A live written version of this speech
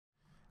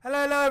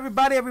Hello,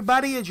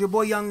 everybody. It's your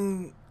boy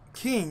Young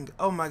King.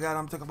 Oh my God,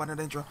 I'm talking about that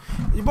intro.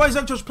 Your boy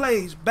Zunktos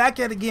Plays back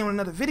at it again with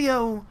another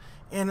video,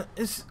 and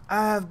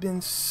I have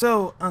been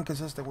so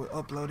inconsistent with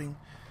uploading.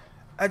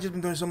 I just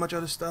been doing so much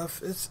other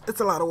stuff. It's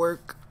a lot of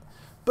work.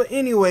 But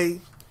anyway,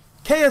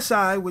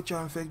 KSI, which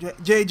I'm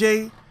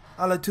JJ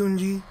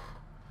Alatunji,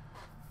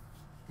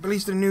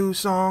 released a new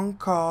song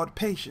called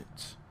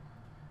Patience,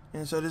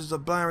 and so this is a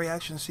blind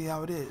reaction to see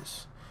how it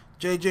is.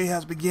 JJ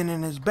has been getting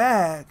in his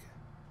bag.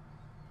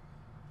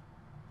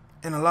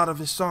 And a lot of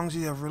his songs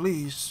he have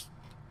released.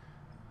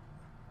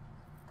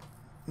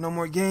 No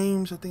More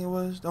Games, I think it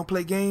was. Don't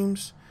Play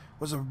Games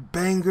was a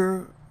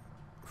banger.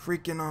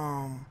 Freaking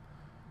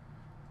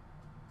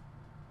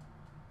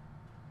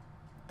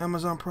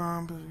Amazon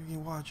Prime, you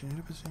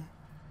watching.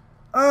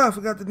 Oh, I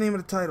forgot the name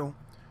of the title.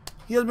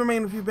 He has been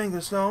making a few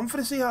bangers, so I'm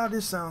finna see how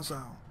this sounds.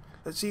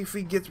 Let's see if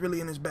he gets really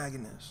in his bag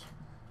in this.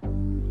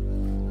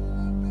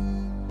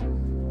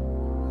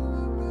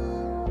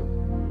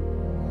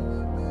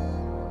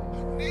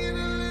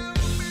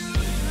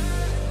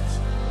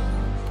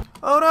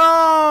 Hold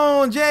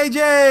on,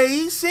 JJ.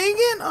 He's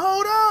singing?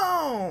 Hold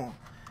on.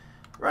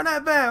 Run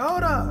that back.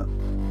 Hold up.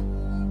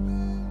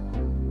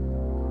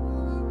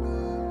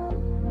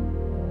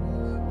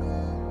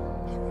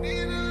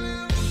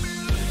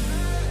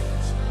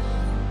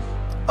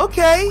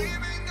 Okay.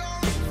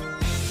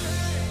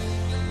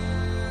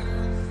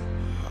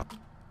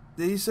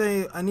 Did he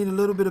say, I need a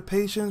little bit of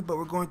patience, but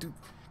we're going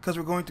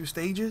through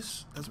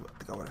stages? That's what I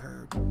think I would have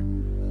heard.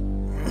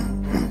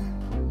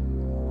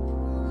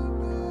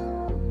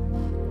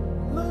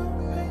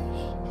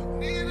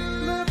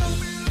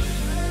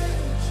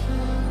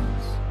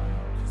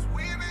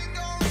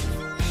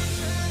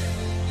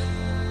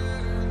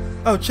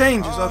 Oh,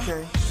 changes,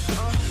 okay.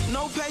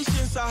 No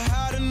patience, I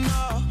had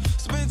enough.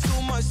 Spent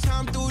too much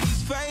time through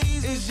these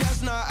phases, it's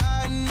just not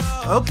adding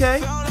up. Okay.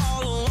 Felt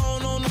all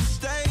alone on the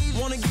stage,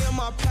 wanna get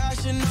my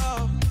passion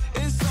up.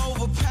 It's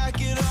over, pack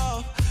it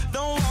up.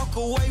 Don't walk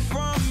away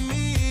from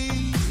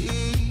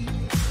me.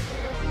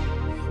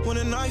 When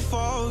the night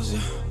falls,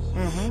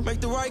 make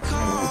the right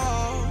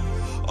call,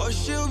 or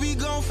she'll be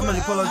gone forever.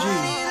 YUNGBLUD Polo G.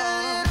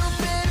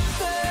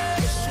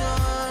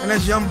 And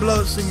that's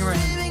YUNGBLUD singing right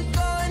here.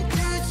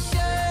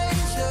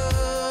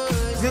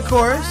 Good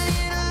chorus. Okay,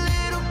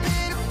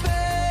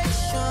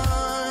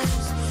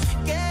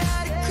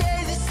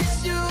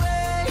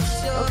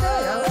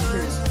 I like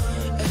this.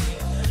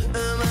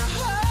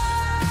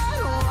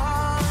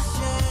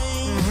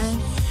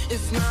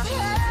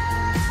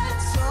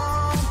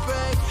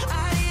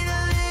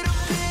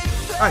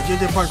 Alright,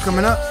 JJ part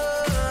coming up.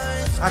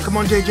 Alright, come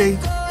on, JJ.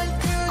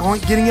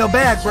 Get in your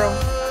bag, bro.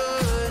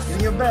 Get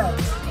in your bag.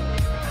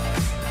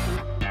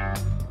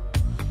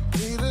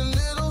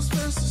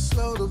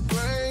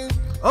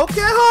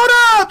 Okay, hold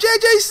up!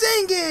 JJ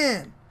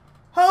singing!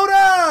 Hold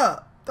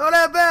up! Throw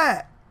that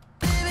back!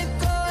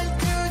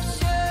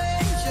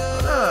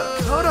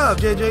 Hold up,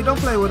 JJ. Don't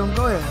play with him.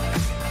 Go ahead.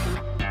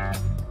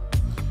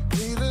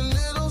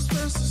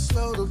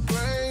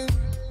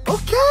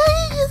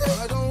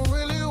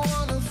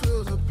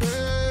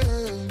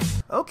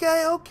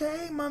 Okay!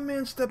 Okay, my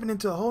man's stepping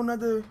into a whole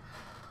nother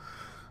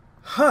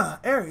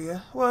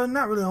area. Well,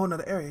 not really a whole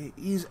nother area.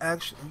 He's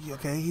actually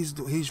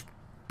he's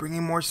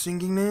bringing more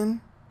singing in.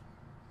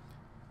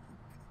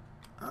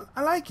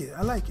 I like it.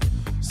 I like it.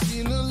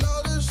 Seen a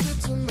lot of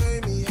shit to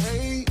make me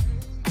hate.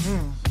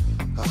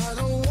 I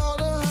don't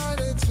wanna hide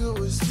it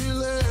till it's too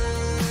late.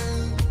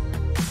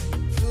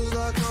 Feels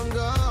like I'm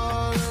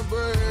gonna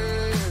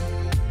break.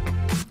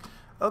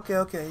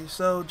 Okay.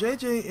 So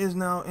JJ is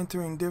now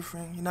entering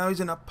different. Now he's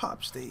in a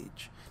pop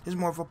stage. There's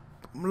more of a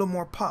little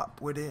more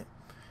pop with it,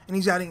 and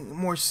he's adding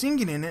more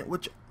singing in it,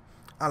 which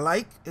I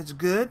like. It's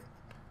good.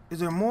 Is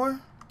there more?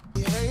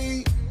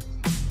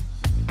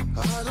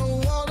 I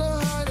don't wanna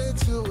hide it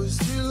till it's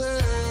too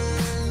late.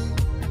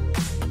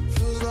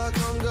 Feels like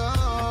I'm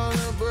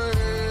gonna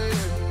break.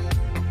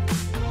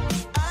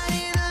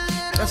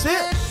 That's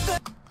it?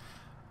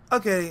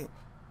 Okay.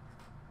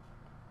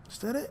 Is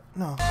that it?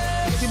 No.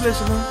 Let's keep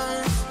listening.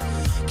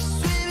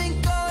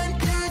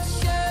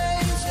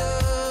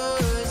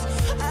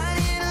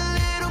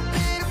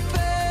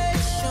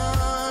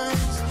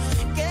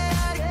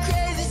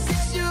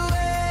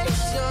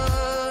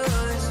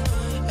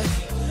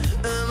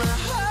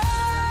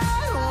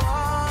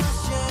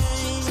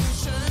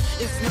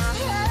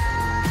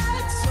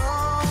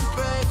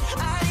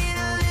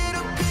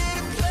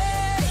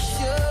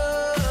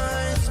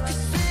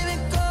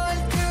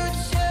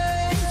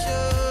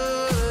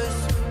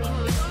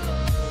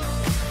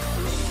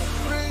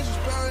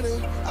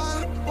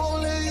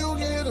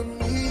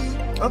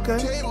 Okay.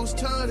 Tables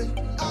turning,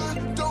 I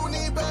don't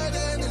need bad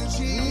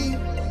energy.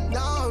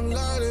 Now I'm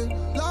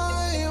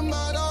lying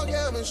my dog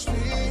chemistry.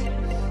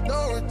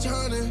 No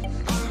returning.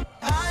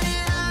 I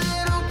need a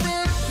little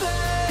bit of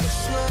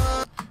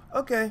patience.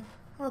 Okay.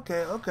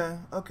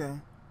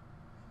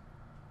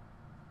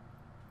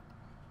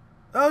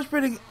 That was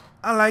pretty.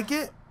 I like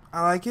it.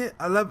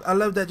 I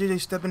love that JJ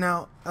stepping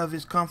out of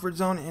his comfort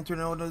zone and entering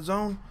another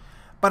zone.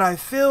 but I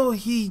feel I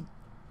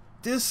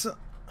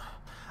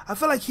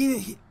feel like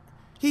JJ.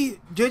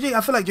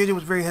 I feel like JJ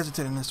was very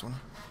hesitant in this one.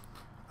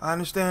 I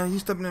understand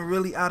he's stepping in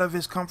really out of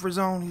his comfort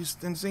zone. He's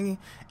been singing,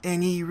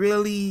 and he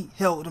really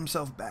held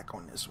himself back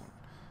on this one.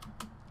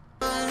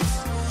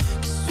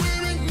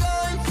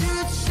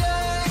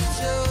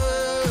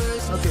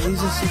 Okay,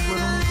 he's just sick with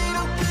him.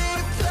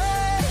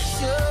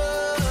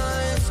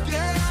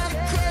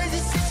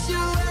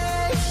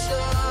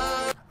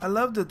 I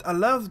love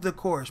the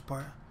chorus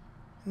part.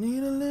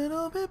 Need a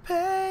little bit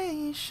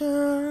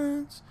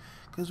patience,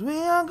 'cause we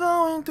are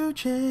going through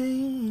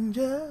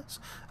changes.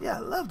 Yeah, I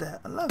love that.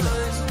 I love that.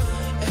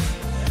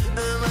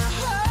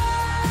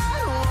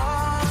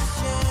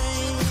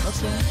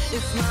 Okay.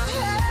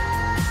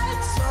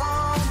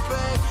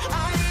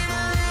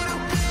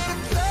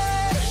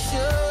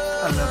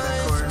 I love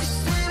that chorus.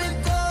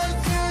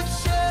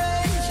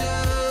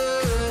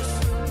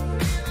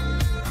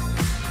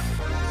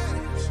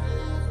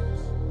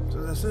 So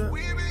that's it.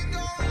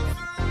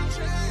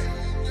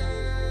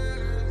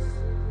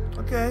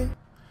 Okay.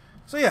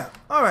 So yeah,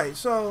 alright,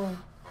 so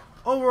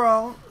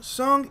overall,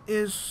 song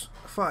is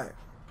fire.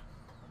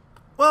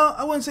 Well,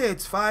 I wouldn't say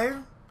it's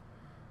fire.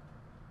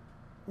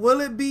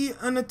 Will it be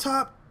on the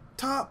top?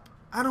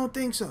 I don't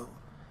think so.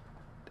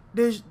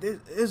 It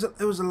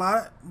was a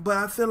lot, but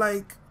I feel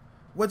like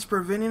what's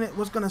preventing it,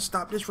 what's going to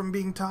stop this from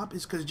being top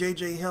is because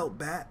JJ held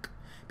back.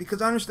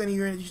 Because I understand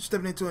you're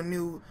stepping into a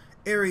new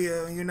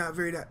area and you're not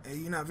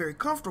very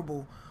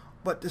comfortable,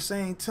 but at the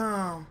same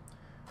time,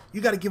 you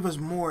got to give us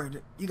more.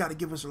 You got to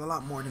give us a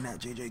lot more than that,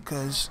 JJ.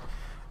 Because,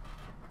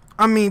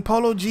 I mean,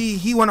 Polo G,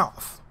 he went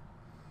off.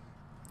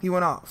 He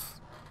went off.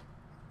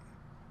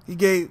 He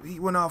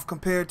went off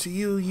compared to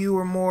you. You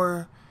were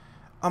more,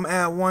 I'm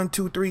at 1,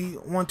 2,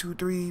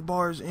 3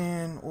 bars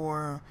in,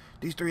 or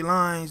these 3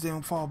 lines,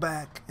 then fall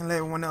back and let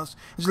everyone else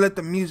just let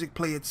the music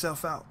play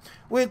itself out.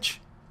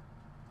 Which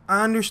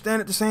I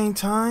understand at the same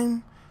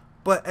time,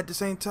 but at the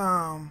same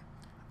time,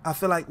 I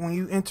feel like when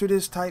you enter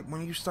this type,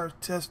 when you start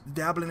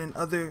dabbling in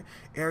other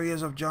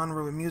areas of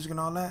genre with music and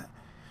all that,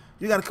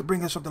 you got to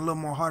bring us something a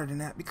little more harder than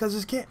that, because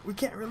we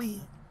can't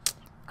really,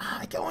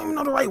 I don't even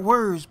know the right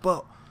words,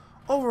 but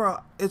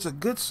overall, it's a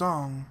good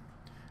song.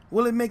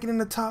 Will it make it in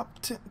the top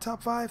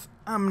 5?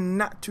 I'm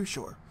not too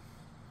sure,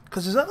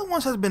 because his other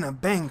ones has been a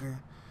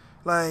banger,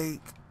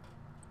 like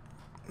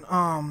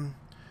Don't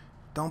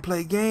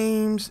Play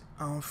Games,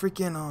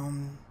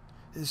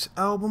 his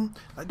album,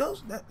 like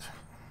those that.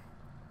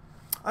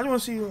 I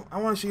want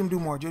to see him do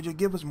more. JJ,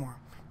 give us more.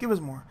 Give us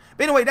more.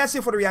 But anyway, that's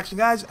it for the reaction,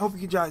 guys. Hope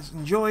you guys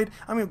enjoyed.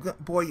 I'm your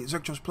boy,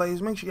 Zerkchos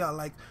Plays. Make sure y'all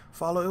like,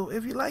 follow.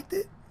 If you liked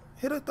it,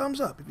 hit a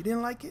thumbs up. If you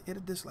didn't like it, hit a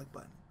dislike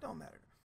button. Don't matter.